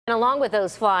And along with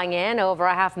those flying in, over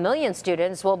 500,000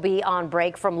 students will be on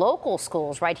break from local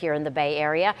schools right here in the Bay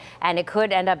Area, and it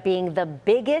could end up being the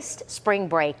biggest spring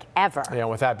break ever. Yeah,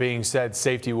 with that being said,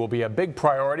 safety will be a big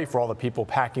priority for all the people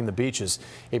packing the beaches.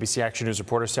 ABC Action News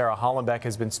reporter Sarah Hollenbeck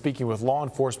has been speaking with law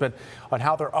enforcement on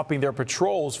how they're upping their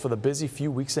patrols for the busy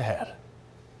few weeks ahead.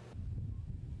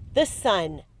 The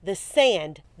sun, the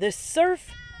sand, the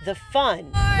surf, the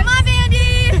fun. Come on,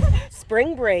 Vandy!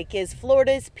 Spring break is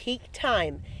Florida's peak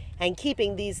time, and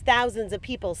keeping these thousands of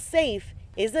people safe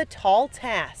is a tall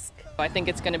task. I think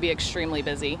it's going to be extremely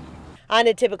busy. On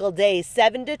a typical day,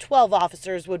 7 to 12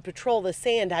 officers would patrol the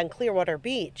sand on Clearwater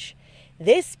Beach.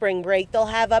 This spring break, they'll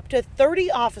have up to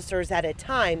 30 officers at a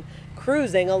time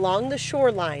cruising along the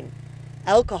shoreline.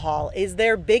 Alcohol is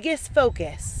their biggest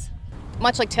focus.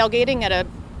 Much like tailgating at a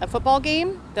football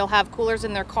game, they'll have coolers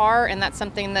in their car, and that's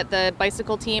something that the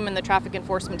bicycle team and the traffic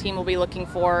enforcement team will be looking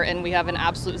for, and we have an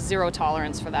absolute zero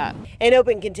tolerance for that. An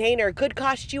open container could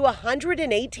cost you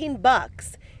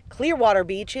 $118. Clearwater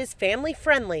Beach is family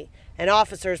friendly, and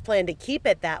officers plan to keep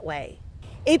it that way.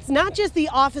 It's not just the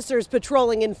officers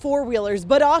patrolling in four-wheelers,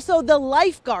 but also the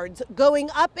lifeguards going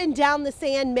up and down the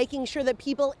sand, making sure that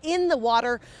people in the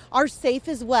water are safe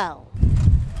as well.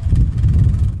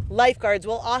 Lifeguards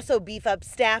will also beef up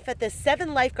staff at the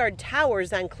 7 lifeguard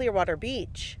towers on Clearwater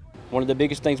Beach. One of the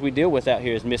biggest things we deal with out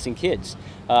here is missing kids.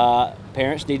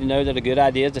 Parents need to know that a good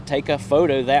idea is to take a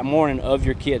photo that morning of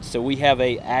your kids, so we have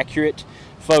an accurate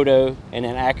photo and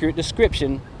an accurate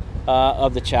description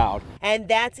of the child. And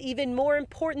that's even more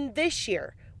important this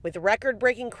year, with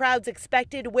record-breaking crowds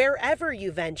expected wherever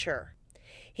you venture.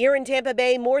 Here in Tampa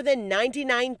Bay, more than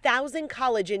 99,000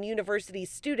 college and university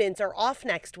students are off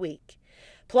next week.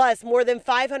 Plus more than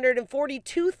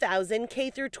 542,000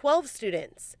 K-12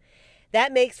 students.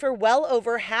 That makes for well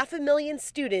over 500,000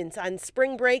 students on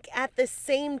spring break at the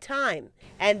same time.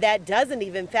 And that doesn't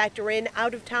even factor in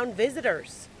out-of-town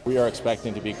visitors. We are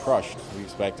expecting to be crushed. We're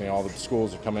expecting all the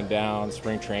schools are coming down,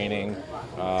 spring training.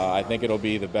 I think it'll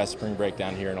be the best spring break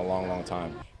down here in a long, long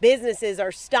time. Businesses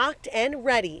are stocked and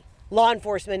ready. Law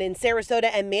enforcement in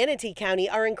Sarasota and Manatee County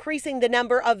are increasing the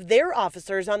number of their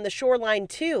officers on the shoreline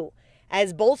too,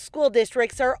 as both school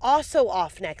districts are also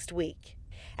off next week.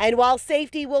 And while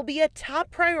safety will be a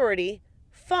top priority,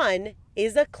 fun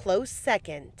is a close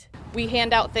second. We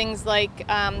hand out things like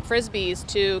frisbees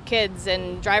to kids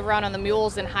and drive around on the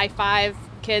mules and high five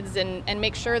kids and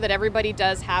make sure that everybody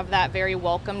does have that very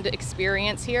welcomed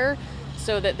experience here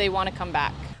so that they want to come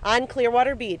back. On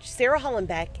Clearwater Beach, Sarah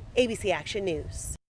Hollenbeck, ABC Action News.